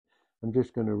I'm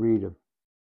just going to read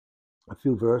a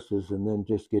few verses and then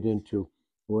just get into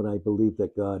what I believe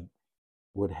that God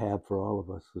would have for all of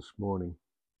us this morning.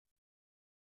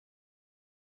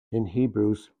 In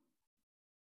Hebrews,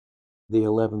 the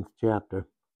 11th chapter,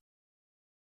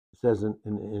 it says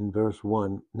in verse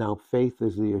 1, now faith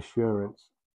is the assurance,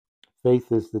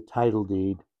 faith is the title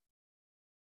deed,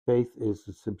 faith is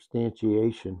the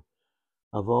substantiation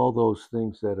of all those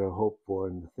things that are hoped for,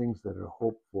 and the things that are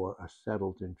hoped for are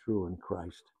settled and true in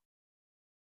Christ.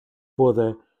 For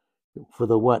the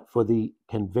what? For the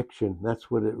conviction.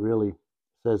 That's what it really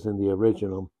says in the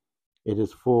original. It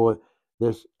is for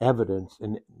this evidence,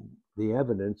 and the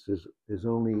evidence is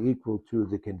only equal to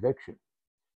the conviction.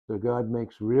 So God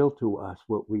makes real to us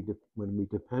when we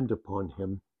depend upon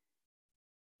Him.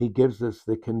 He gives us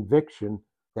the conviction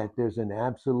that there's an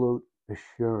absolute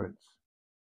assurance.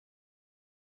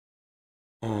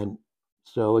 And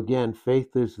so again,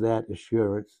 faith is that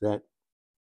assurance that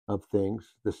of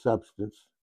things, the substance,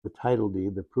 the title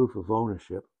deed, the proof of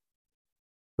ownership,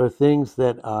 for things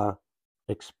that are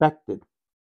expected.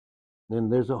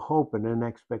 And there's a hope and an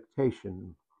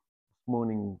expectation. This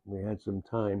morning we had some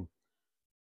time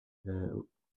to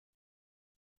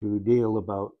deal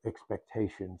about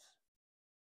expectations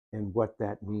and what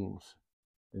that means.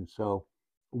 And so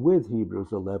with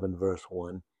Hebrews 11 verse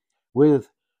 1, with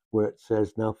where it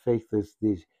says, now faith is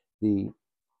the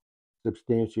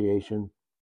substantiation,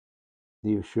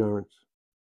 the assurance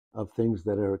of things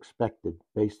that are expected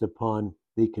based upon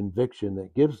the conviction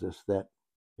that gives us that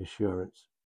assurance,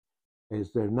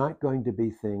 is there not going to be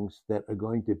things that are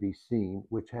going to be seen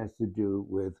which has to do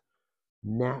with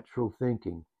natural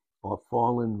thinking or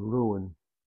fallen ruin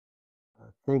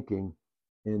thinking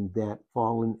in that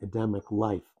fallen Adamic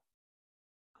life.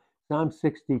 Psalm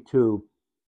 62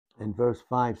 and verse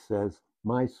 5 says,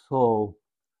 my soul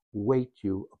wait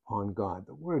you upon God.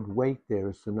 The word wait there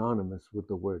is synonymous with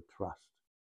the word trust.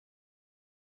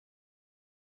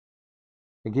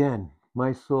 Again,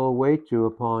 my soul wait you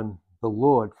upon the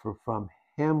Lord, for from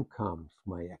Him comes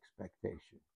my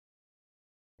expectation.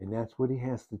 And that's what He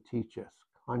has to teach us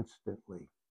constantly,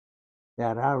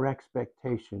 that our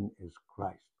expectation is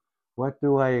Christ. What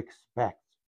do I expect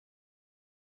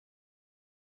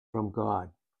from God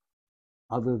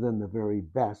other than the very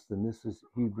best? And this is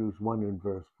Hebrews 1 and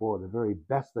verse 4, the very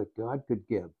best that God could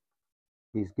give.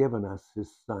 He's given us His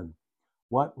Son.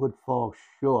 What would fall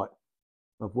short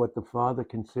of what the Father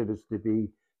considers to be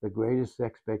the greatest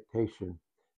expectation,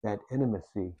 that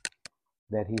intimacy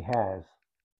that He has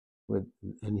with,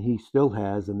 and He still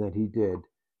has, and that He did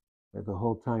the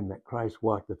whole time that Christ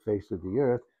walked the face of the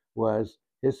earth, was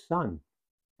His Son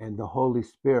and the Holy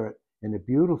Spirit in a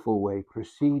beautiful way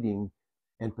proceeding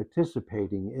and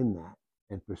participating in that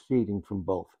and proceeding from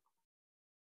both.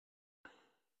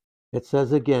 It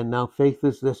says again, now faith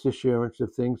is this assurance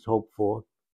of things hoped for,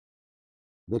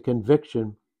 the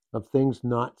conviction of things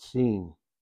not seen.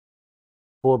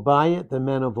 For by it the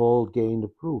men of old gained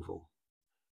approval.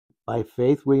 By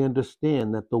faith we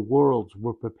understand that the worlds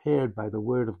were prepared by the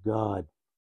word of God,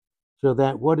 so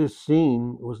that what is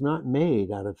seen was not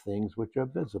made out of things which are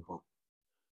visible.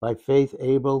 By faith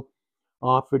Abel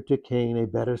offered to Cain a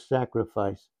better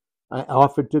sacrifice. I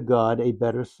offered to God a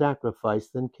better sacrifice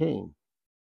than Cain,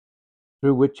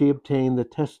 through which he obtained the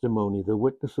testimony, the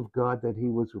witness of God that he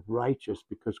was righteous,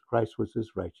 because Christ was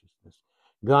his righteousness.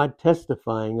 God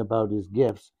testifying about his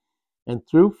gifts, and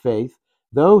through faith,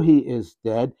 though he is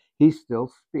dead, he still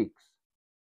speaks.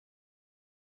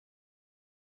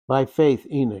 By faith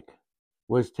Enoch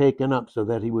was taken up so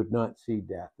that he would not see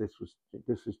death.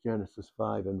 This is Genesis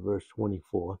 5 and verse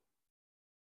 24.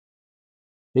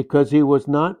 Because he was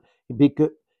not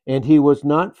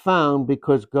found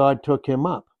because God took him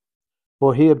up.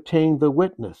 For he obtained the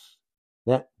witness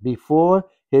that before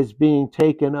his being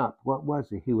taken up, what was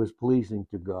he? He was pleasing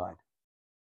to God,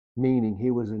 meaning he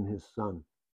was in his Son.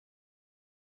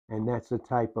 And that's a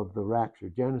type of the rapture.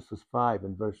 Genesis 5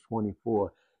 and verse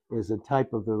 24 is a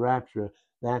type of the rapture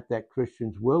that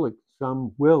Christians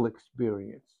some will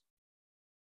experience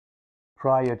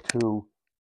prior to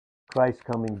Christ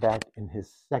coming back in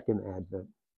his second advent.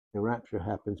 The rapture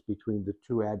happens between the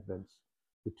two advents,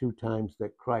 the two times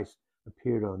that Christ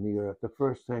appeared on the earth. The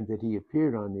first time that he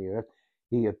appeared on the earth,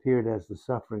 he appeared as the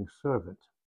suffering servant.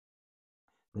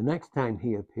 The next time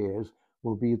he appears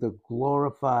will be the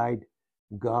glorified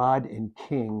God and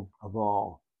King of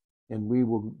all. And we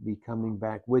will be coming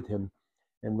back with him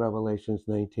in Revelations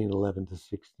 19:11 to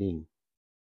 16.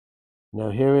 Now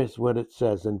here is what it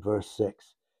says in verse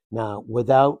 6. Now,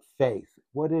 without faith,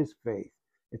 what is faith?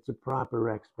 It's a proper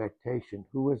expectation.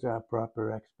 Who is our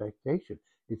proper expectation?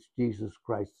 It's Jesus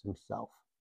Christ himself.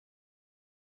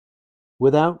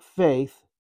 Without faith,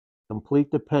 complete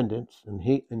dependence, and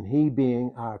he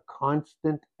being our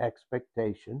constant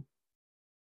expectation,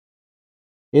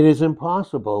 it is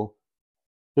impossible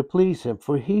to please him.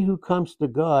 For he who comes to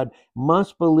God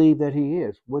must believe that he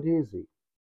is. What is he?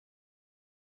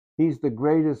 He's the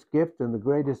greatest gift and the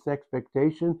greatest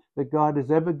expectation that God has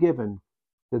ever given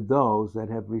to those that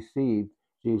have received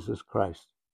Jesus Christ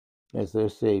as their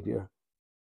Savior.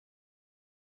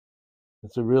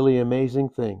 It's a really amazing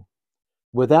thing.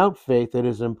 Without faith, it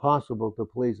is impossible to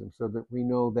please him, so that we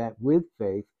know that with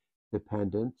faith,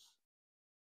 dependence,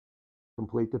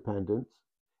 complete dependence,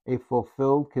 a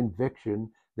fulfilled conviction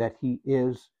that he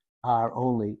is our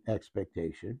only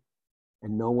expectation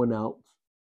and no one else.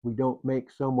 We don't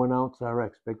make someone else our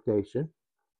expectation.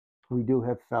 We do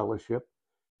have fellowship.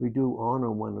 We do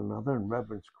honor one another and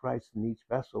reverence Christ in each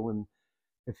vessel in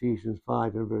Ephesians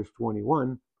 5 and verse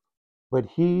 21. But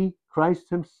he, Christ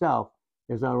himself,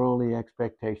 is our only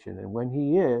expectation. And when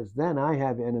he is, then I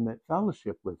have intimate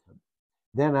fellowship with him.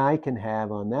 Then I can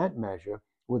have on that measure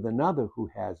with another who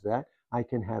has that, I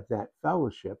can have that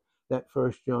fellowship that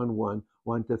 1 John 1,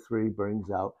 1-3 brings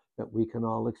out that we can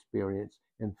all experience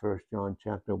in 1 John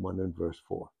chapter 1 and verse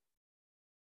 4.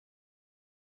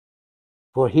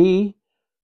 For he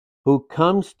who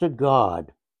comes to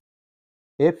God,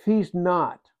 if he's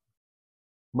not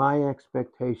my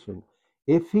expectation,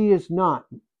 if he is not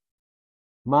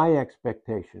my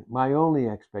expectation, my only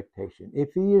expectation, if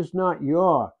he is not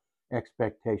your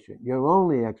expectation, your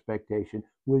only expectation,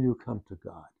 will you come to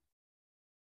God?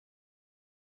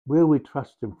 Will we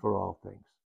trust him for all things?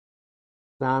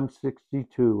 Psalm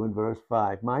 62 and verse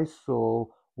 5, my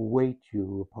soul wait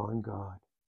you upon God.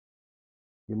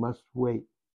 You must wait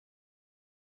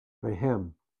for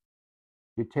him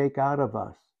to take out of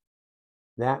us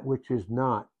that which is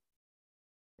not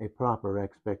a proper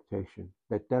expectation,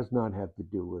 that does not have to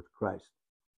do with Christ.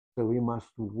 So we must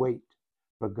wait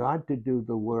for God to do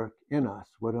the work in us,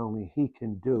 what only he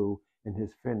can do and has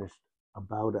finished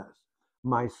about us.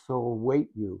 My soul wait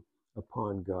you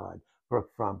upon God, for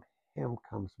from him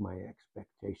comes my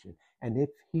expectation. And if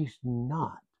he's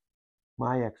not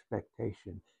my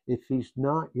expectation, if he's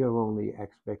not your only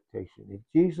expectation, if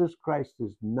Jesus Christ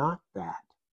is not that,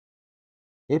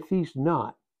 if he's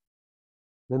not,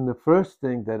 then the first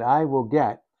thing that I will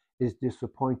get is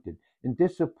disappointed. And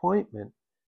disappointment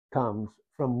comes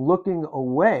from looking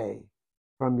away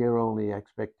from your only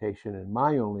expectation and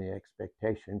my only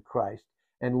expectation, Christ,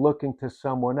 and looking to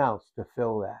someone else to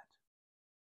fill that.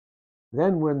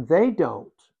 Then when they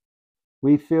don't,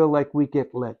 we feel like we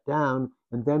get let down,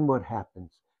 and then what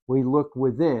happens? We look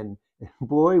within, and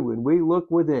boy, when we look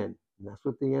within, and that's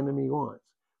what the enemy wants,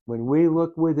 when we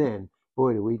look within,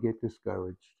 boy, do we get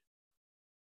discouraged.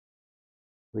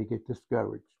 We get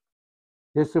discouraged.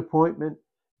 Disappointment,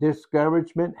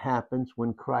 discouragement happens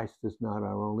when Christ is not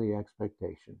our only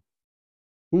expectation.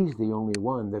 He's the only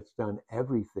one that's done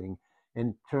everything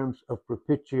in terms of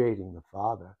propitiating the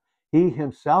Father. He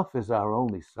himself is our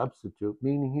only substitute,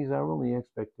 meaning he's our only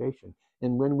expectation.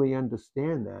 And when we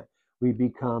understand that, we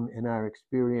become, in our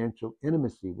experiential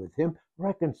intimacy with him,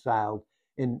 reconciled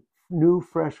in new,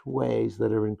 fresh ways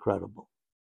that are incredible.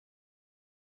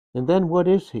 And then what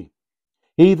is he?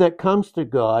 He that comes to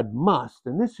God must,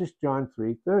 and this is John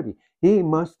 3:30, he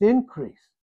must increase.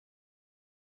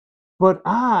 But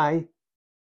I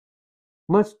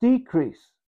must decrease.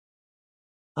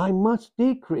 I must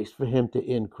decrease for him to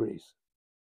increase.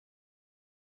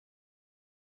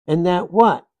 And that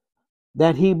what?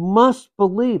 That he must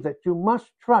believe, that you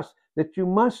must trust, that you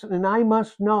must, and I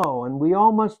must know, and we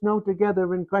all must know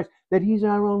together in Christ, that he's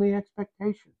our only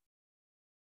expectation.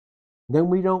 Then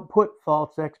we don't put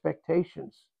false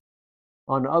expectations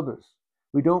on others.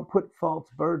 We don't put false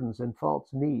burdens and false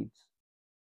needs.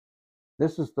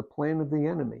 This is the plan of the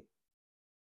enemy.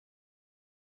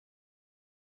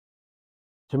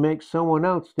 To make someone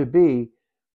else to be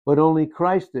what only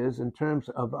Christ is in terms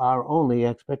of our only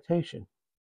expectation.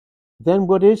 Then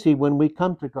what is he when we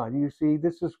come to God? You see,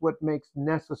 this is what makes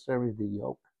necessary the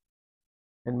yoke.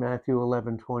 In Matthew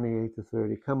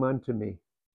 11:28-30, come unto me.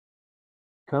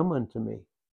 Come unto me.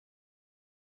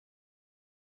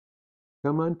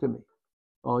 Come unto me,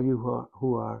 all you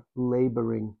who are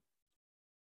laboring,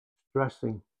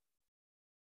 stressing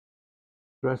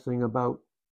about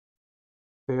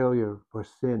failure or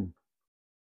sin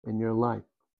in your life,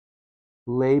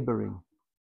 laboring.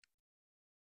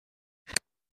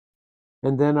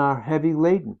 And then are heavy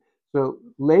laden. So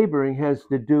laboring has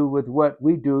to do with what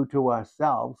we do to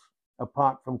ourselves,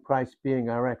 apart from Christ being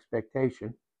our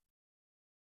expectation.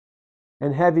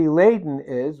 And heavy laden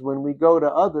is when we go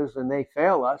to others and they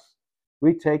fail us,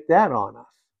 we take that on us.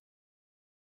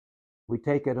 We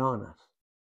take it on us.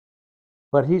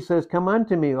 But he says, come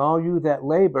unto me, all you that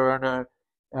labor and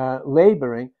are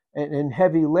laboring and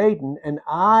heavy laden, and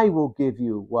I will give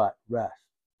you what? Rest.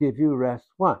 Give you rest.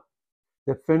 What?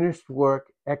 The finished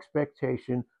work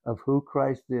expectation of who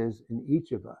Christ is in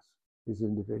each of us as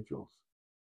individuals.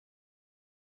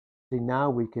 See, now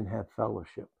we can have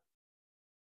fellowship.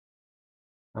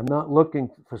 I'm not looking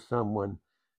for someone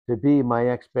to be my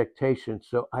expectation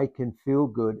so I can feel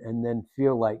good and then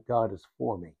feel like God is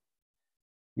for me.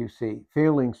 You see,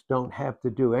 feelings don't have to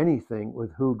do anything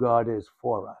with who God is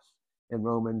for us. In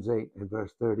Romans 8 and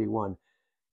verse 31,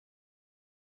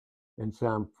 in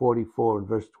Psalm 44 and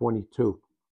verse 22.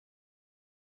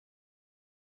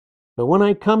 But when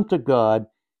I come to God,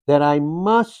 that I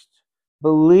must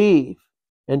believe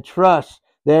and trust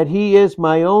that he is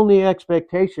my only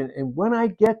expectation. And when I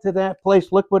get to that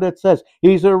place, look what it says.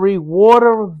 He's a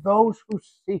rewarder of those who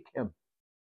seek him.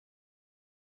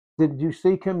 Did you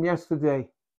seek him yesterday?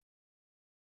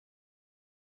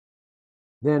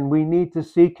 Then we need to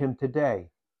seek him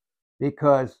today,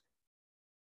 because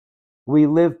we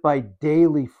live by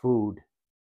daily food,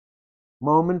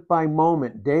 moment by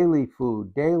moment, daily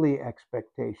food, daily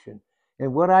expectation.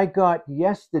 And what I got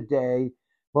yesterday,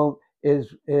 well,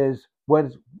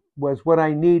 was what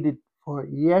I needed for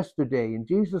yesterday. And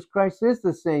Jesus Christ is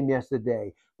the same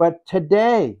yesterday, but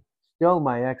today, still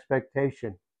my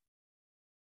expectation.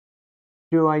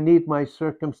 Do I need my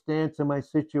circumstance and my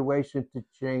situation to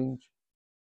change?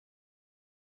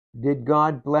 Did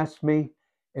God bless me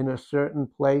in a certain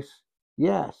place?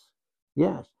 Yes,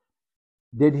 yes.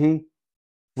 Did he?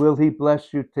 Will he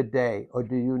bless you today? Or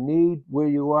do you need where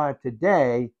you are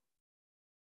today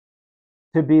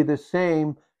to be the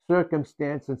same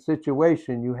circumstance and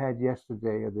situation you had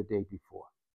yesterday or the day before?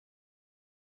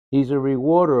 He's a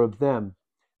rewarder of them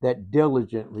that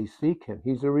diligently seek him.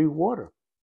 He's a rewarder.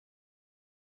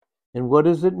 And what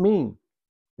does it mean?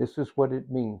 This is what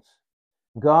it means.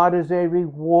 God is a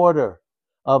rewarder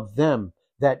of them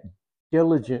that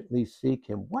diligently seek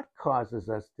him. What causes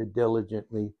us to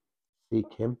diligently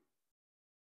seek him?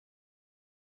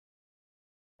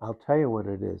 I'll tell you what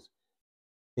it is.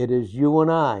 It is you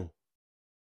and I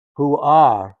who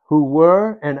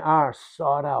were and are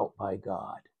sought out by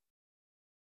God.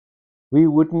 We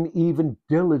wouldn't even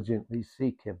diligently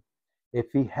seek him if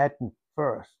he hadn't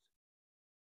first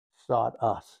sought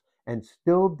us and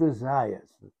still desires.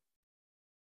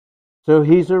 So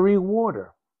he's a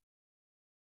rewarder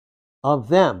of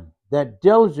them that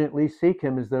diligently seek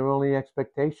him, is their only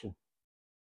expectation.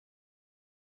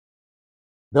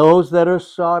 Those that are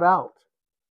sought out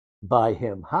by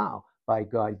him. How? By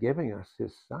God giving us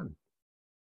his son.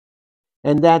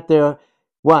 And that they're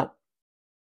what?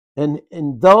 And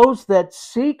those that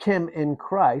seek him in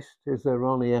Christ is their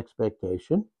only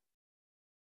expectation.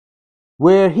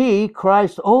 Where he,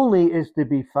 Christ only, is to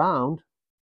be found.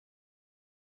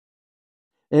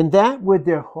 And that with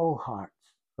their whole hearts.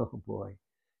 Oh boy.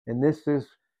 And this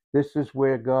is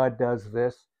where God does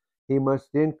this. He must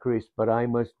increase, but I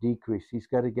must decrease. He's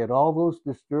got to get all those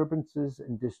disturbances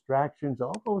and distractions,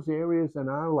 all those areas in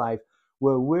our life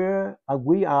where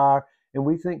we are, and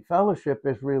we think fellowship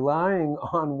is relying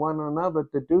on one another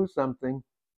to do something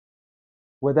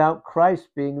without Christ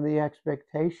being the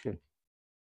expectation.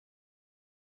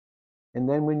 And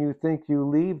then when you think you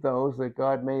leave those that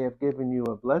God may have given you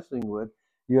a blessing with,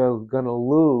 you're going to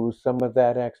lose some of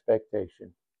that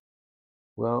expectation.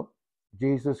 Well,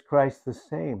 Jesus Christ the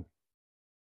same.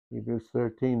 Hebrews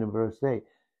 13 and verse 8.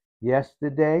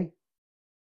 Yesterday,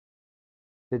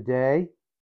 today,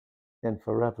 and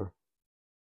forever.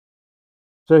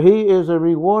 So he is a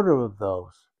rewarder of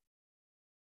those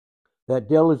that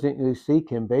diligently seek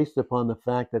him, based upon the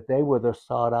fact that they were the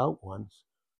sought out ones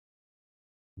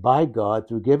by God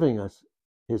through giving us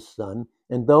his son.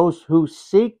 And those who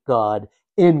seek God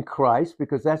in Christ,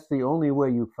 because that's the only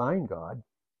way you find God.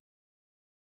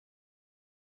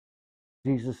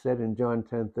 Jesus said in John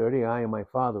 10:30, I and my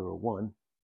Father are one.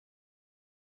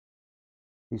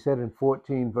 He said in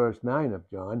 14 verse 9 of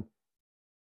John,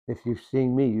 if you've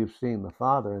seen me, you've seen the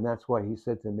Father. And that's why he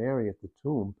said to Mary at the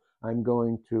tomb, I'm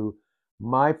going to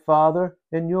my Father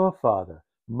and your Father,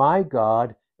 my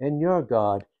God and your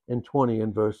God, in 20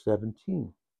 and verse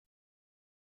 17.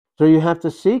 So you have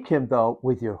to seek him, though,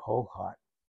 with your whole heart.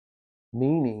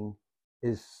 Meaning,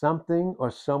 is something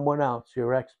or someone else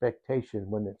your expectation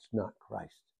when it's not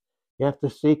Christ? You have to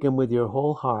seek him with your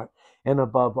whole heart. And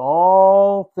above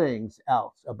all things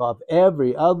else, above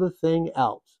every other thing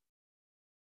else,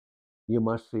 you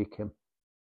must seek him.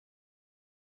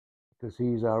 Because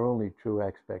he's our only true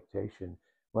expectation.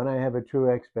 When I have a true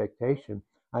expectation,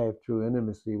 I have true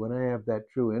intimacy. When I have that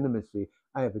true intimacy,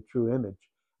 I have a true image.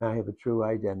 And I have a true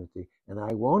identity. And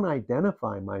I won't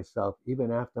identify myself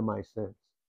even after my sins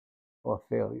or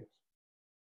failures.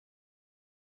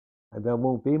 And that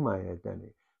won't be my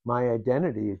identity. My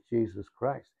identity is Jesus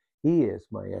Christ. He is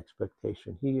my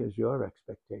expectation. He is your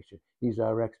expectation. He's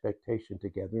our expectation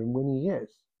together. And when he is,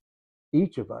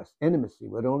 each of us, intimacy,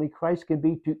 what only Christ can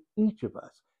be to each of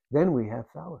us, then we have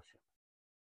fellowship.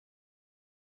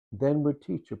 Then we're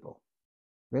teachable.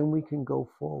 Then we can go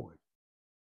forward.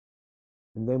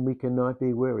 And then we cannot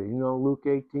be weary. You know, Luke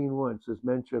 18:1 says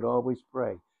men should always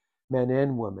pray, men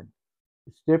and women.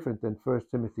 It's different than 1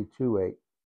 Timothy 2:8.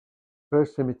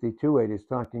 1 Timothy 2:8 is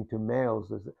talking to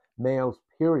males, as males,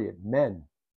 period, men.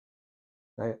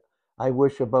 I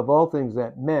wish above all things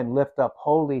that men lift up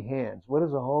holy hands. What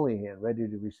is a holy hand? Ready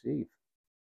to receive.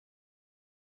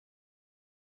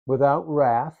 Without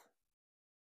wrath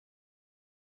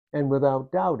and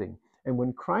without doubting. And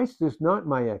when Christ is not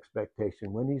my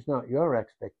expectation, when he's not your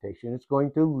expectation, it's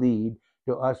going to lead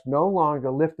to us no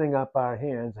longer lifting up our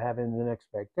hands, having an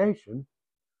expectation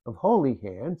of holy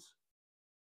hands.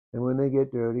 And when they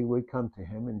get dirty, we come to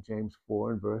him in James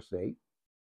 4 and verse 8,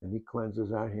 and he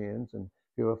cleanses our hands and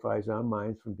purifies our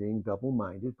minds from being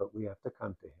double-minded, but we have to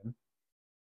come to him.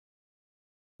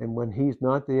 And when he's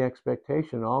not the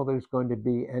expectation, all there's going to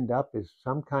be end up is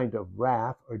some kind of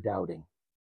wrath or doubting.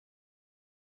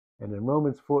 And in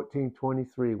Romans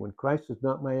 14:23, when Christ is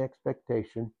not my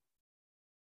expectation,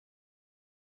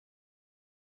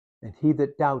 and he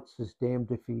that doubts is damned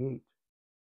if he eat,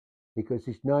 because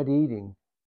he's not eating.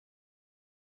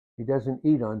 He doesn't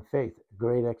eat on faith,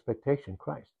 great expectation,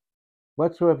 Christ.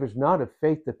 Whatsoever is not of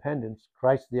faith dependence,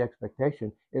 Christ the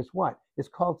expectation, is what? It's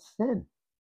called sin.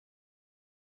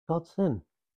 It's called sin.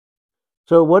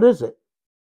 So what is it?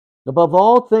 Above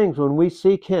all things, when we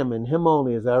seek him and him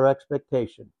only as our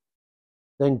expectation,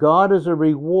 then God is a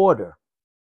rewarder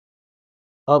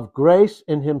of grace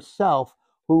in himself,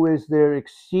 who is their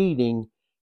exceeding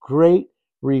great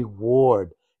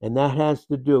reward. And that has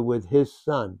to do with his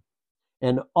Son.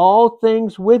 And all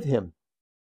things with him.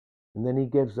 And then he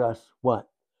gives us what?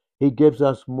 He gives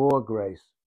us more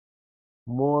grace.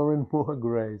 More and more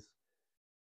grace.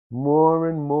 More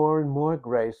and more and more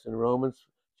grace. In Romans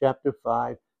chapter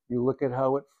 5, you look at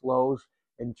how it flows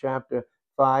in chapter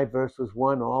 5, verses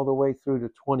 1 all the way through to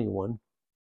 21.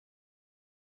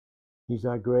 He's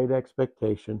our great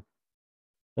expectation.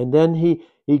 And then he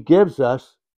gives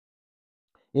us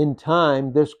in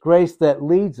time this grace that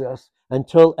leads us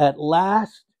until at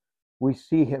last we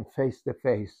see him face to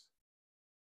face.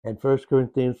 And 1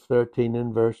 Corinthians 13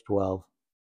 and verse 12.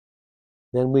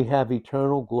 Then we have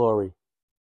eternal glory.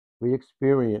 We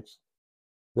experience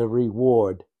the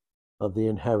reward of the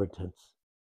inheritance.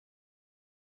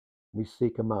 We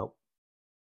seek him out.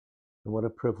 And what a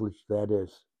privilege that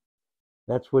is.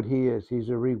 That's what he is. He's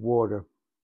a rewarder.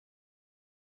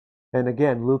 And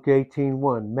again, Luke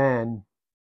 18:1, men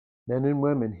and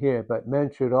women here, but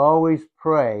men should always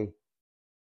pray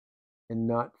and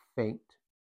not faint.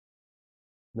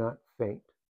 Not faint.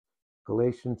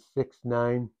 Galatians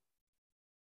 6:9,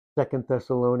 2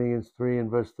 Thessalonians 3 and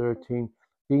verse 13,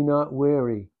 be not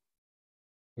weary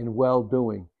in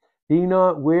well-doing. Be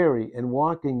not weary in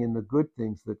walking in the good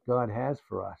things that God has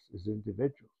for us as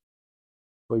individuals.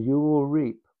 For you will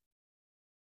reap.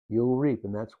 You'll reap,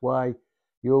 and that's why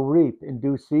you'll reap in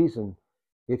due season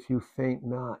if you faint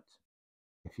not.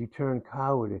 If you turn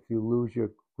coward, if you lose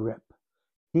your grip.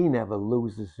 He never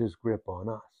loses his grip on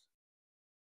us.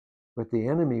 But the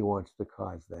enemy wants to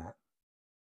cause that,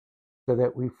 so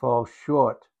that we fall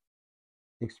short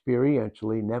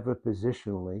experientially, never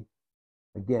positionally.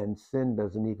 Again, sin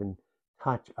doesn't even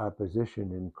touch our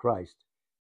position in Christ,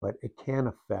 but it can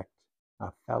affect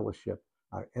our fellowship,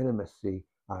 our intimacy,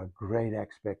 our great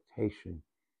expectation.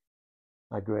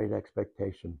 Our great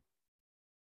expectation.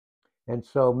 And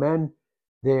so men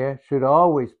there should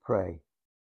always pray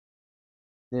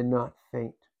and not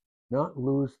faint. Not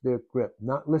lose their grip.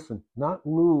 Not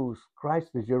lose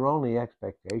Christ as your only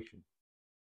expectation.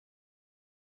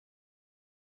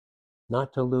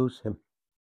 Not to lose him.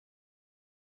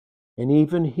 And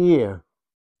even here,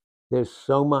 there's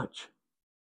so much,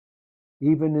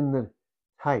 even in the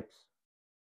types,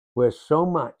 where so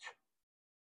much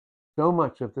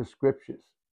of the scriptures,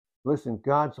 listen,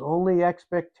 God's only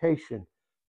expectation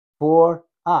for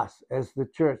us as the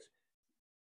church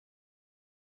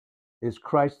is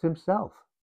Christ himself.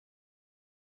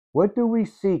 What do we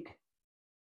seek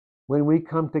when we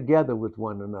come together with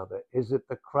one another? Is it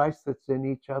the Christ that's in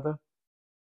each other?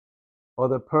 Or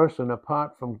the person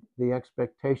apart from the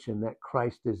expectation that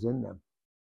Christ is in them?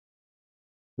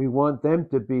 We want them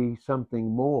to be something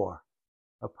more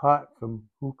apart from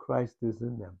who Christ is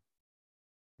in them.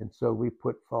 And so we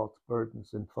put false burdens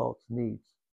and false needs.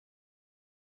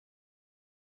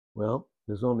 Well,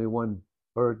 there's only one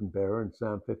burden bearer in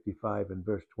Psalm 55 and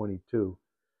verse 22.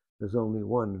 There's only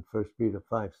one in 1 Peter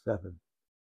 5:7.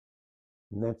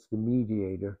 And that's the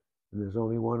mediator. And there's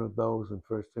only one of those in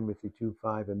 1 Timothy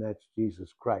 2:5, and that's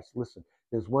Jesus Christ. Listen,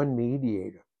 there's one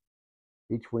mediator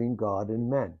between God and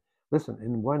men. Listen,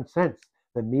 in one sense,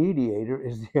 the mediator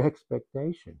is the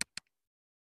expectation.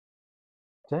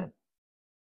 That's it.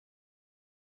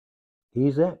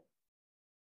 He's it.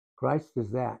 Christ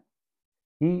is that.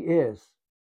 He is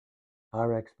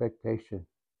our expectation.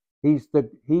 He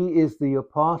is the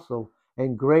apostle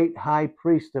and great high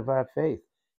priest of our faith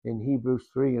in Hebrews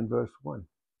 3 and verse 1.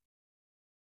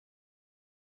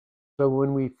 So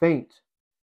when we faint,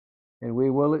 and we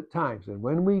will at times, and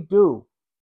when we do,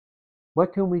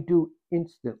 what can we do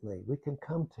instantly? We can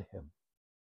come to him.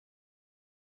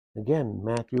 Again,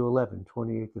 Matthew 11,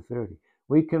 28 to 30.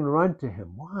 We can run to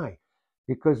him. Why?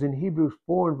 Because in Hebrews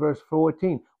 4 and verse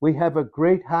 14, we have a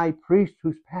great high priest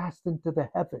who's passed into the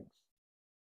heavens.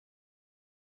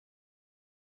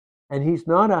 And he's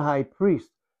not a high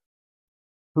priest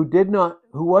who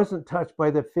wasn't touched by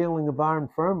the feeling of our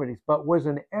infirmities, but was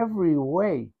in every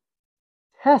way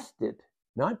tested,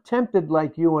 not tempted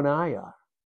like you and I are,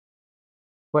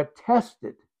 but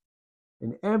tested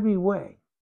in every way,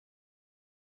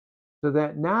 so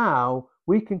that now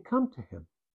we can come to him.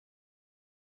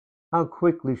 How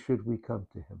quickly should we come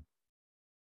to him?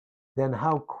 Then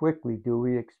how quickly do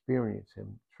we experience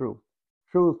him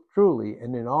truly,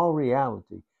 and in all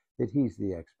reality, that he's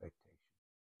the expectation.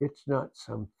 It's not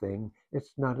something,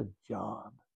 it's not a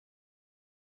job,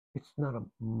 it's not a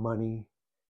money,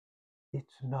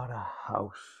 it's not a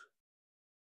house.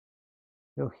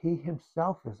 No, he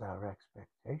himself is our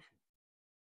expectation.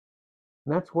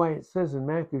 And that's why it says in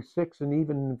Matthew 6 and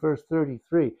even in verse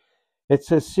 33, it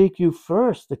says, seek you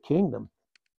first the kingdom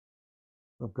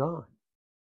of God.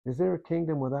 Is there a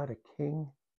kingdom without a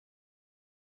king?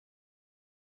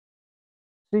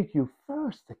 Seek you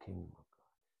first the kingdom of God.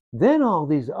 Then all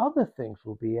these other things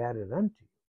will be added unto you.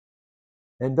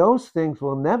 And those things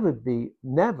will never be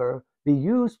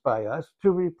used by us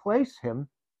to replace him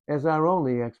as our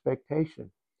only expectation.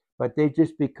 But they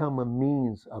just become a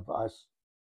means of us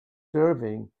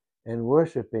serving and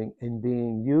worshiping and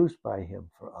being used by him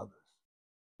for others.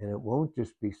 And it won't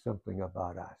just be something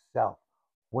about ourselves,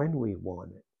 when we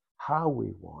want it, how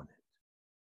we want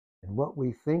it, and what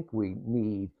we think we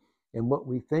need, and what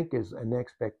we think is an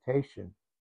expectation,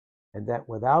 and that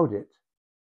without it,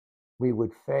 we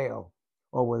would fail,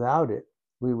 or without it,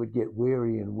 we would get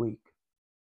weary and weak.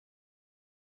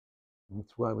 And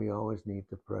that's why we always need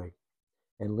to pray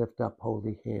and lift up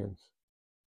holy hands,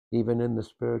 even in the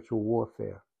spiritual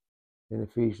warfare, in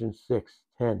Ephesians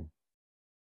 6:10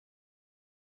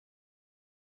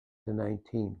 to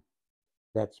 19.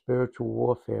 That spiritual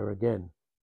warfare again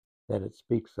that it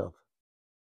speaks of.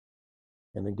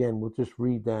 And again, we'll just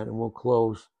read that and we'll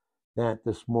close that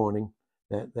this morning,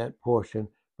 that portion.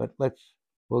 But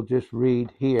we'll just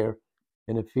read here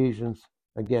in Ephesians,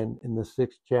 again, in the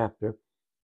 6th chapter.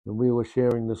 And we were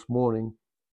sharing this morning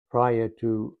prior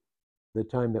to the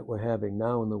time that we're having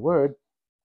now in the Word,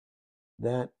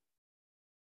 that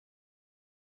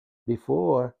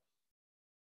before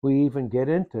we even get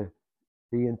into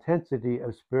the intensity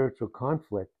of spiritual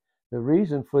conflict, the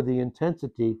reason for the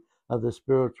intensity of the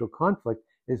spiritual conflict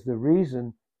is the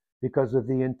reason because of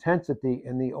the intensity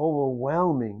and the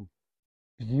overwhelming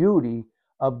beauty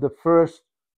of the first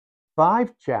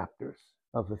 5 chapters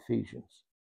of Ephesians.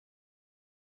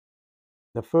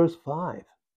 The first 5.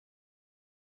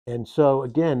 And so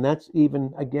again, that's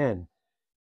even, again,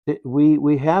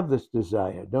 we have this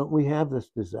desire. Don't we have this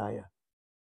desire?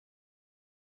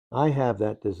 I have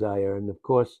that desire. And of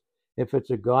course, if it's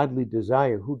a godly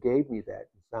desire, who gave me that?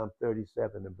 In Psalm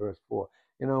 37 and verse 4.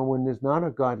 You know, when there's not a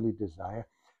godly desire,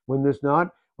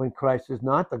 when Christ is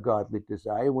not the godly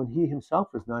desire, when he himself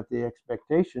is not the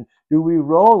expectation, do we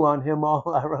roll on him all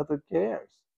our other cares?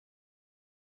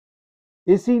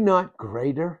 Is he not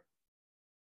greater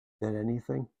than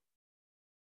anything?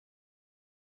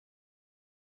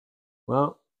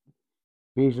 Well,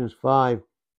 Ephesians 5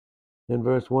 and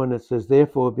verse 1, it says,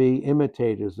 therefore be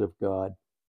imitators of God.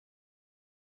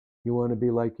 You want to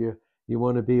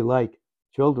be like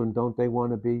children, don't they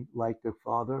want to be like their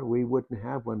father? We wouldn't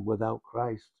have one without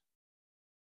Christ.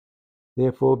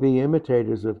 Therefore be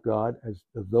imitators of God as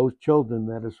of those children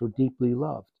that are so deeply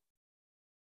loved.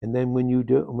 And then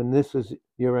when this is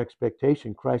your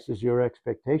expectation, Christ is your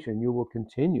expectation, you will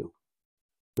continue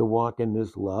to walk in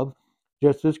His love,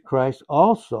 just as Christ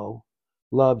also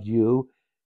loved you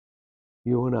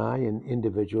and I, and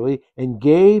individually, and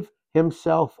gave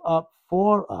Himself up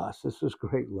for us. This is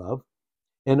great love.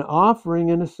 An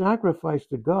offering and a sacrifice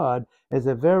to God as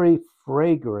a very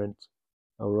fragrant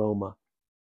aroma.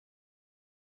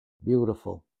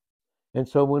 Beautiful. And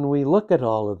so when we look at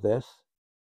all of this,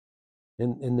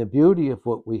 and the beauty of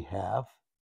what we have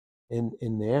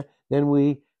in there, then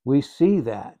we see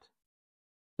that.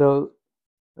 So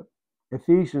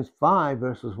Ephesians 5,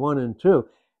 verses 1 and 2,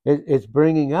 it's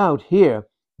bringing out here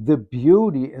the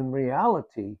beauty and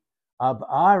reality of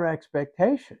our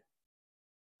expectation.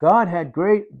 God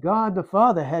the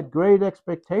Father had great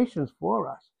expectations for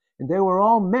us, and they were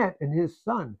all met in His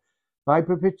Son by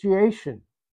propitiation,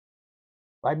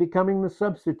 by becoming the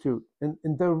substitute and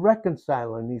the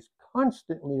reconciler. And He's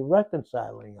constantly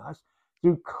reconciling us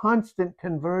through constant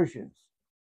conversions.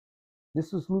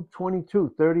 This is Luke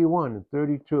 22, 31 and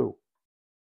 32.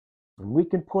 And we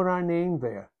can put our name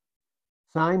there.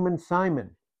 Simon,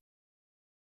 Simon.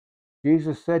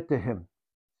 Jesus said to him,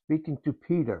 speaking to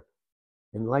Peter,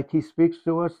 and like He speaks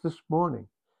to us this morning,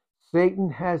 Satan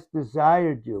has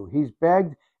desired you. He's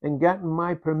begged and gotten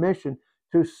my permission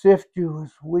to sift you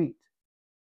as wheat,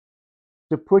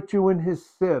 to put you in his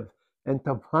sieve and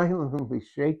to violently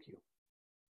shake you.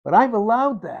 But I've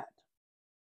allowed that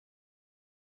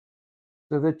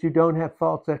so that you don't have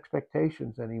false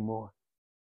expectations anymore.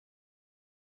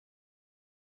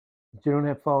 That you don't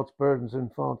have false burdens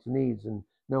and false needs, and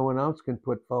no one else can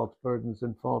put false burdens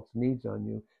and false needs on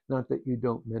you. Not that you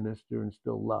don't minister and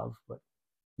still love, but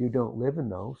you don't live in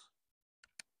those.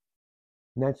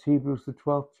 And that's Hebrews, the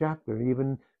 12th chapter.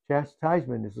 Even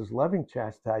chastisement is His loving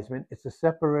chastisement. It's a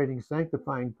separating,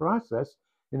 sanctifying process.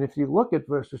 And if you look at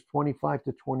verses 25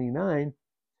 to 29,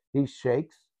 He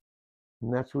shakes.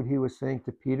 And that's what He was saying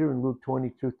to Peter in Luke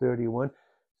 22:31.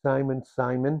 Simon,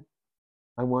 Simon,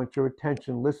 I want your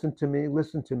attention. Listen to me,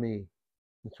 listen to me.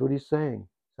 That's what He's saying.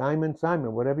 Simon,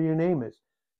 Simon, whatever your name is.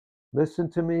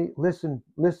 Listen to me, listen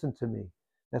to me.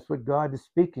 That's what God is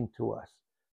speaking to us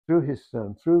through His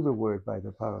Son, through the Word, by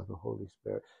the power of the Holy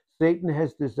Spirit. Satan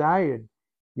has desired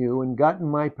you and gotten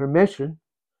my permission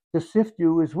to sift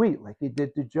you as wheat, like he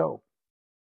did to Job.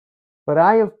 But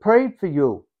I have prayed for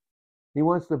you. He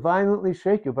wants to violently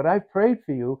shake you, but I've prayed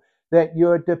for you that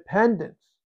your dependence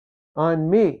on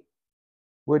me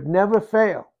would never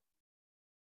fail.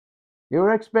 Your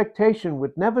expectation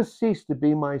would never cease to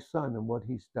be my Son and what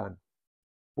He's done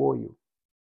for you.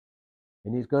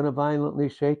 And He's going to violently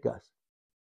shake us.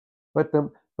 But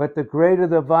the greater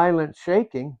the violent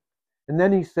shaking, and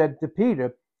then He said to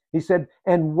Peter, He said,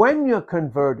 and when you're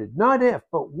converted, not if,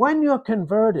 but when you're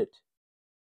converted,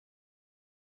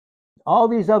 all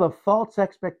these other false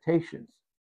expectations,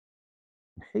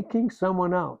 making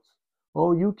someone else,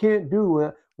 oh, you can't do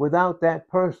it without that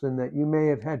person that you may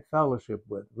have had fellowship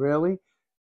with. Really?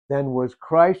 Then was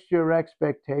Christ your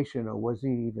expectation, or was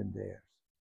He even theirs?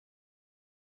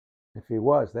 If He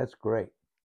was, that's great.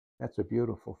 That's a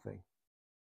beautiful thing.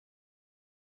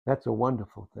 That's a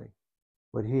wonderful thing.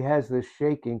 But He has this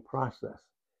shaking process,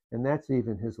 and that's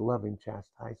even His loving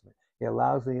chastisement. He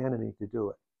allows the enemy to do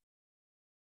it.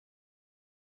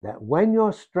 That when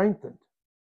you're strengthened,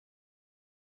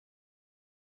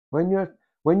 when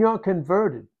you're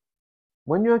converted,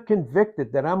 when you're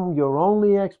convicted that I'm your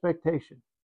only expectation,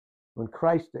 when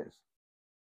Christ is,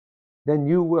 then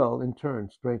you will in turn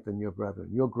strengthen your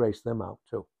brethren. You'll grace them out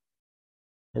too.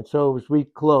 And so as we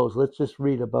close, let's just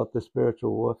read about the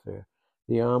spiritual warfare,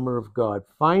 the armor of God.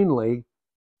 Finally,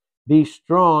 be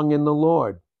strong in the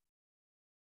Lord.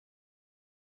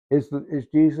 Is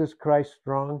Jesus Christ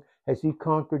strong? Has He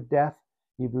conquered death?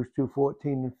 Hebrews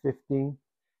 2:14 and 15.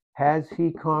 Has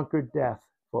He conquered death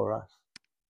for us?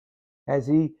 Has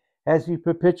He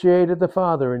propitiated the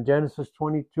Father in Genesis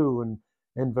 22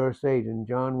 and verse 8, and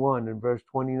John 1 and verse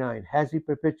 29? Has He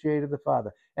propitiated the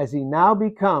Father? Has He now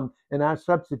become in our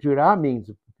substitute, our means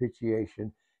of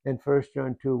propitiation in 1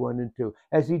 John 2, 1 and 2?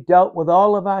 Has He dealt with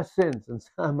all of our sins in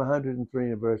Psalm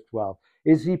 103 and verse 12?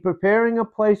 Is He preparing a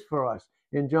place for us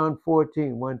in John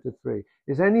 14, 1 to 3?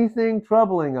 Is anything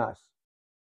troubling us?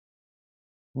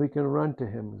 We can run to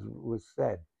Him, as was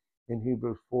said in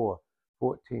Hebrews 4,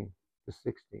 14 to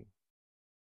 16.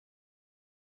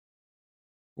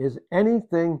 Is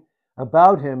anything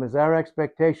about Him, as our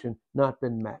expectation, not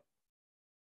been met?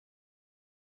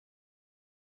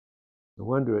 No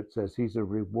wonder it says He's a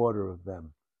rewarder of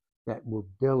them that will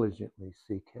diligently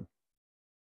seek Him.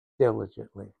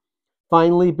 Diligently.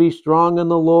 Finally, be strong in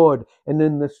the Lord and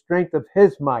in the strength of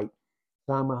His might.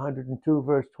 Psalm 102,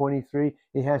 verse 23,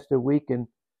 He has to weaken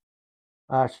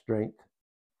our strength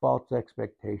false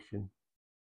expectation,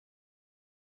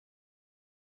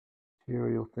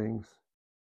 material things.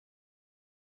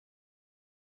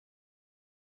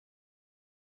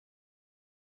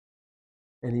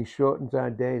 And he shortens our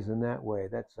days in that way.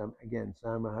 That's, again,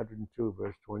 Psalm 102,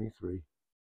 verse 23.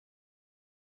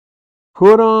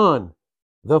 Put on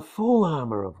the full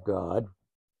armor of God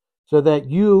so that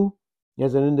you,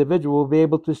 as an individual, will be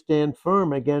able to stand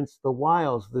firm against the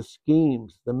wiles, the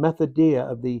schemes, the methodia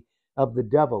of the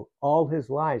devil, all his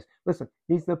lies. Listen,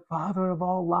 he's the father of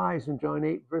all lies in John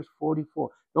 8, verse 44.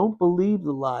 Don't believe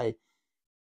the lie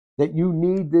that you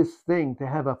need this thing to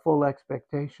have a full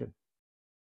expectation.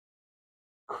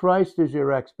 Christ is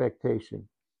your expectation.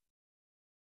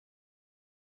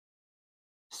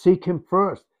 Seek him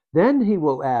first. Then he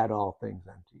will add all things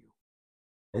unto you.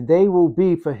 And they will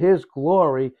be for his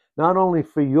glory, not only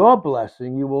for your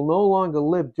blessing. You will no longer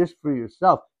live just for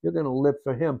yourself. You're going to live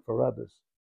for him, for others.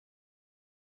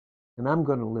 And I'm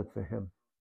going to live for him,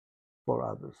 for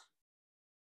others.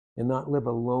 And not live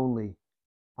a lonely,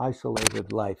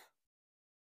 isolated life.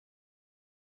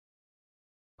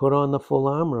 Put on the full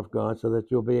armor of God so that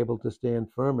you'll be able to stand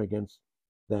firm against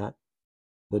that,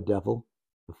 the devil,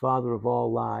 the father of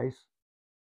all lies.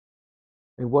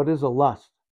 And what is a lust?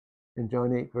 In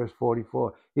John 8, verse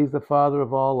 44, he's the father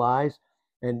of all lies,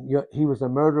 and he was a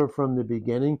murderer from the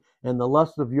beginning, and the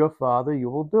lust of your father you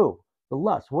will do. The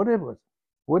lust, whatever.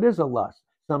 What is a lust?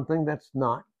 Something that's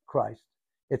not Christ.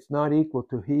 It's not equal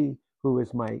to he who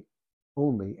is my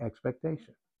only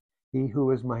expectation. He who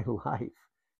is my life,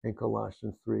 in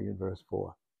Colossians 3 and verse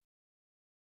 4.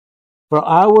 For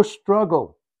our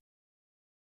struggle,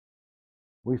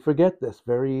 we forget this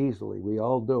very easily. We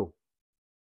all do.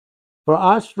 For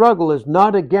our struggle is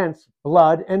not against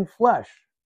blood and flesh.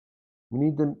 We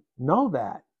need to know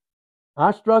that.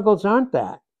 Our struggles aren't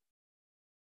that.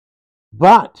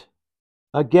 But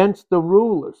against the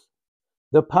rulers,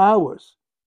 the powers,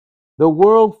 the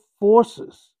world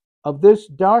forces of this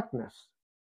darkness,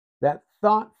 that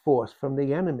thought force from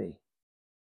the enemy,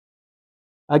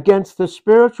 against the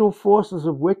spiritual forces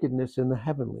of wickedness in the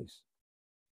heavenlies.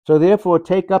 So therefore,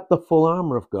 take up the full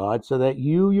armor of God so that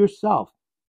you yourself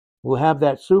will have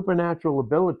that supernatural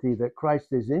ability that Christ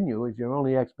is in you, is your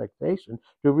only expectation,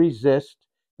 to resist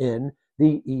in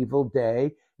the evil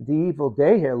day. The evil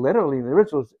day here, literally,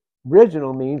 the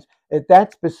original means at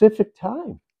that specific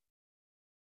time.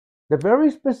 The very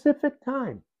specific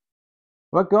time.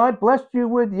 What God blessed you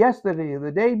with yesterday,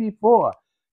 the day before,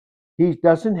 he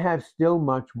doesn't have still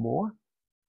much more.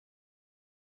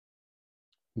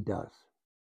 He does.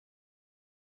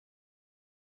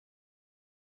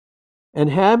 And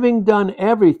having done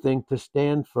everything to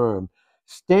stand firm,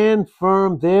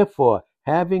 therefore,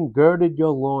 having girded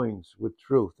your loins with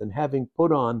truth, and having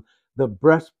put on the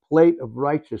breastplate of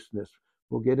righteousness.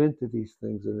 We'll get into these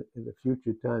things in a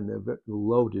future time. They're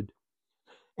loaded.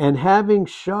 And having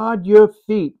shod your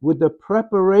feet with the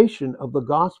preparation of the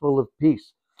gospel of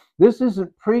peace. This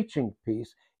isn't preaching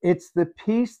peace. It's the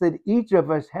peace that each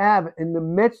of us have in the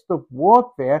midst of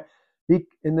warfare,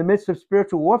 in the midst of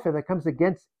spiritual warfare that comes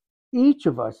against each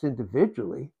of us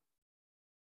individually.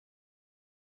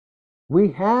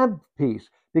 We have peace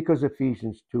because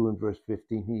Ephesians 2 and verse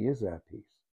 15, he is our peace.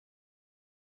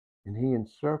 And he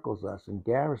encircles us and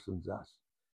garrisons us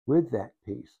with that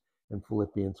peace in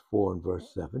Philippians 4 and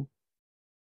verse 7.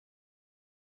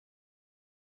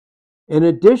 In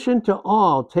addition to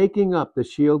all, taking up the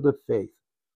shield of faith,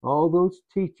 all those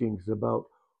teachings about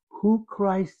who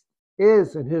Christ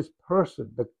is in his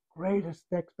person, the greatest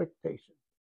expectation,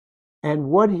 and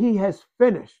what he has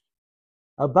finished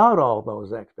about all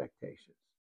those expectations.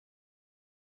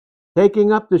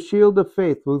 Taking up the shield of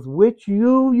faith with which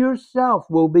you yourself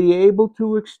will be able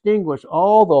to extinguish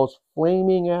all those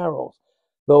flaming arrows,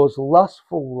 those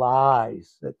lustful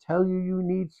lies that tell you you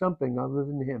need something other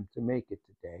than him to make it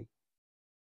today.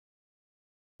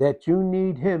 That you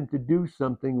need him to do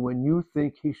something when you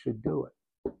think he should do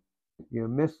it. You're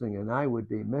missing, and I would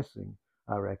be missing,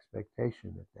 our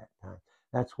expectation at that time.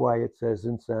 That's why it says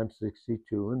in Psalm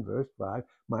 62 and verse 5,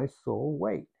 my soul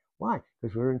wait. Why?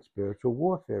 Because we're in spiritual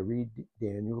warfare. Read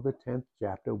Daniel, the 10th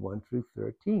chapter, 1 through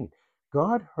 13.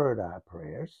 God heard our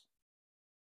prayers,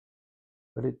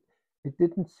 but it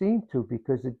didn't seem to,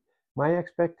 because my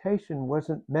expectation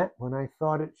wasn't met when I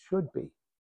thought it should be.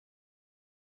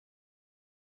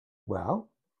 Well,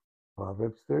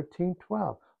 Proverbs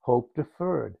 13:12, hope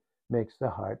deferred makes the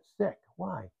heart sick.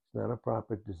 Why? It's not a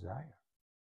proper desire.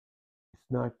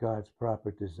 It's not God's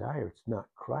proper desire. It's not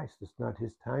Christ. It's not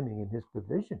his timing and his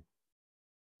provision.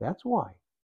 That's why.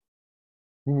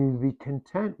 You need to be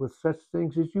content with such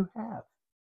things as you have.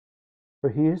 For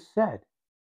he has said,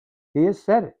 He has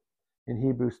said it in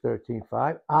Hebrews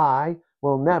 13:5. I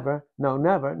will never, no,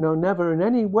 never, no, never in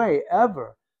any way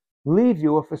ever leave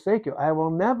you or forsake you. I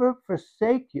will never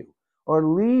forsake you or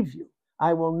leave you.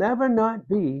 I will never not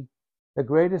be the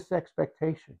greatest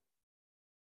expectation.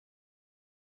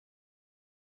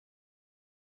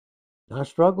 Our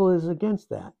struggle is against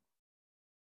that.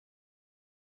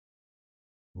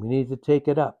 We need to take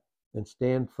it up and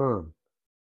stand firm.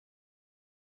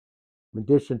 In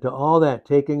addition to all that,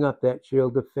 taking up that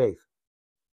shield of faith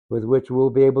with which we'll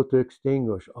be able to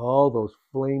extinguish all those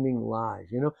flaming lies.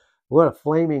 You know, what a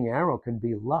flaming arrow can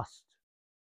be lust.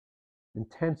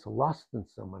 Intense lust in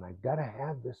someone. I've got to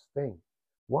have this thing.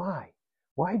 Why?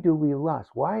 Why do we lust?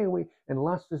 Why are we, and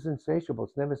lust is insatiable.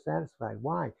 It's never satisfied.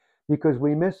 Why? Because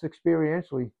we miss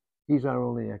experientially, he's our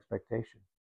only expectation.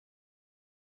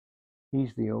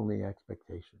 He's the only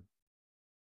expectation.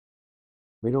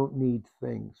 We don't need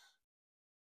things.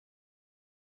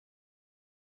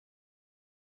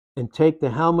 And take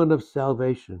the helmet of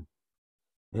salvation.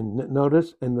 And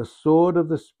notice, and the sword of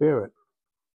the Spirit,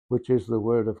 which is the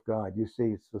word of God. You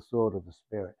see, it's the sword of the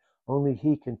Spirit. Only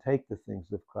he can take the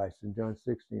things of Christ in John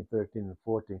 16, 13, and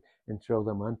 14 and show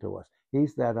them unto us.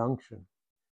 He's that unction.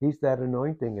 He's that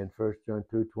anointing in 1 John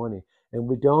 2:20. And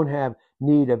we don't have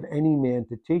need of any man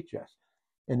to teach us.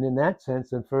 And in that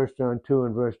sense, in 1 John 2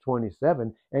 and verse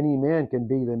 27, any man can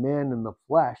be the man in the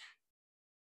flesh.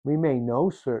 We may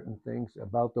know certain things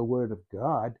about the word of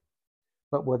God,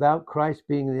 but without Christ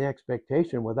being the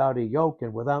expectation, without a yoke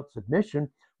and without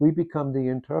submission, we become the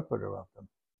interpreter of them.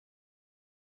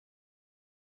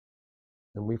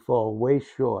 And we fall way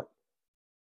short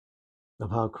of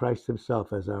how Christ himself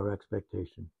has our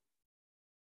expectation.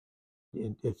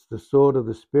 It's the sword of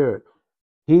the Spirit.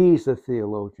 He's the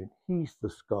theologian. He's the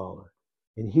scholar.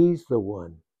 And he's the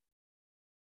one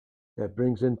that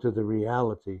brings into the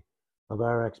reality of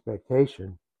our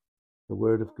expectation the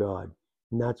word of God.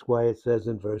 And that's why it says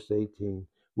in verse 18,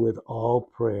 with all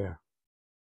prayer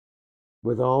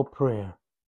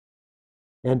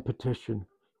and petition,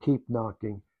 keep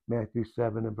knocking. Matthew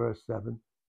 7 and verse 7.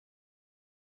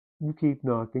 You keep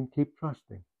knocking, keep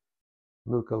trusting.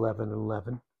 Luke 11 and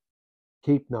 11.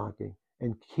 Keep knocking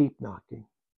and keep knocking.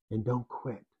 And don't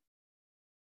quit.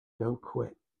 Don't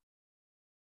quit.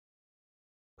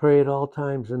 Pray at all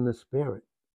times in the Spirit.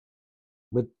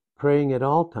 With praying at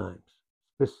all times.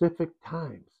 Specific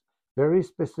times. Very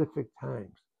specific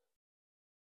times.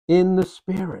 In the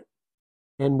Spirit.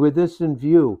 And with this in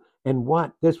view, and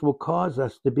what? This will cause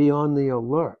us to be on the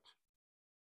alert.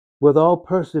 With all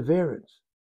perseverance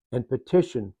and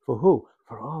petition for who?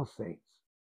 For all saints.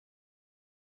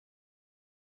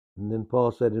 And then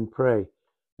Paul said, and pray,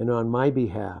 and on my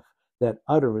behalf, that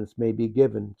utterance may be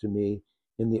given to me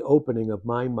in the opening of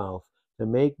my mouth, to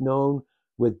make known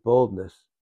with boldness,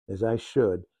 as I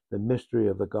should, the mystery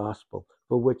of the gospel,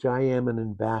 for which I am an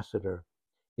ambassador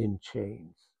in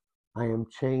chains. I am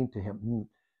chained to him.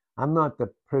 I'm not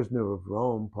the prisoner of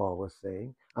Rome, Paul was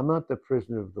saying. I'm not the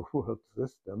prisoner of the world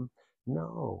system.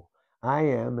 No, I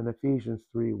am in Ephesians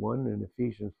 3:1 and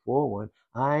Ephesians 4:1.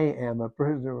 I am a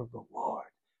prisoner of the Lord.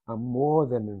 I'm more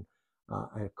than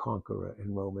a conqueror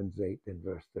in Romans 8 and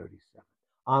verse 37.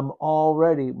 I'm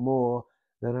already more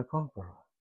than a conqueror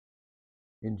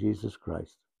in Jesus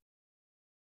Christ.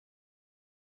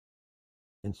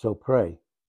 And so pray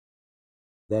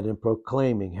that in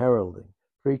proclaiming, heralding,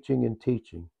 preaching, and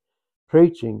teaching,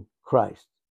 preaching Christ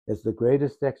as the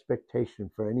greatest expectation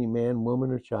for any man,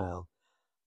 woman, or child,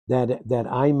 that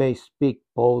I may speak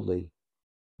boldly,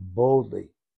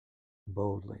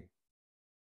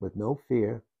 with no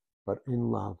fear, but in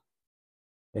love,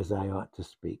 as I ought to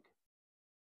speak,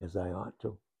 as I ought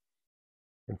to.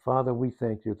 And Father, we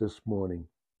thank you this morning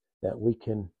that we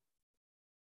can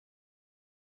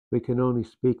only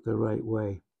speak the right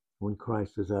way when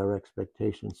Christ is our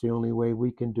expectation. It's the only way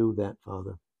we can do that,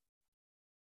 Father,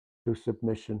 through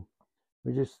submission.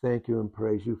 We just thank you and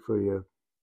praise you for your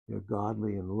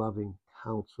godly and loving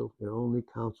counsel. Your only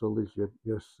counsel is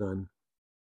your Son.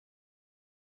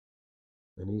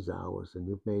 And he's ours, and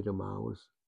you've made him ours.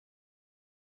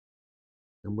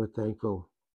 And we're thankful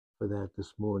for that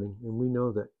this morning. And we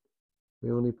know that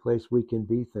the only place we can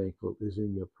be thankful is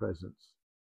in your presence.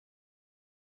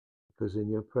 Because in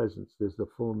your presence, there's the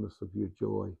fullness of your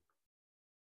joy.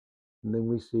 And then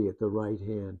we see at the right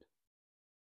hand,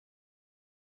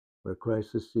 where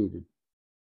Christ is seated,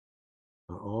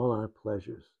 are all our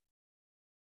pleasures.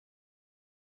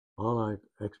 All our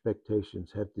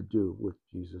expectations have to do with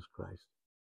Jesus Christ,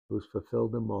 who's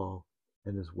fulfilled them all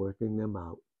and is working them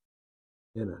out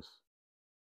in us.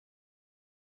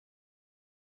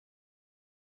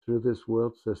 through this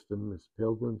world system as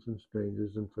pilgrims and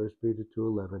strangers in 1 Peter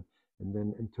 2:11, and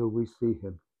then until we see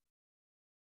him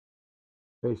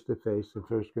face to face in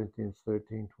 1 Corinthians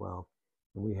 13:12,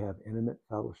 and we have intimate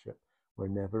fellowship where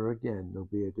never again there'll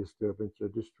be a disturbance or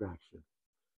distraction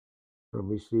from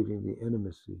receiving the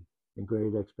intimacy and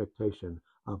great expectation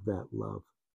of that love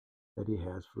that he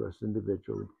has for us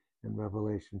individually in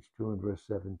Revelations 2 and verse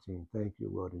 17. Thank you,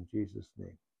 Lord, in Jesus'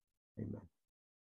 name. Amen.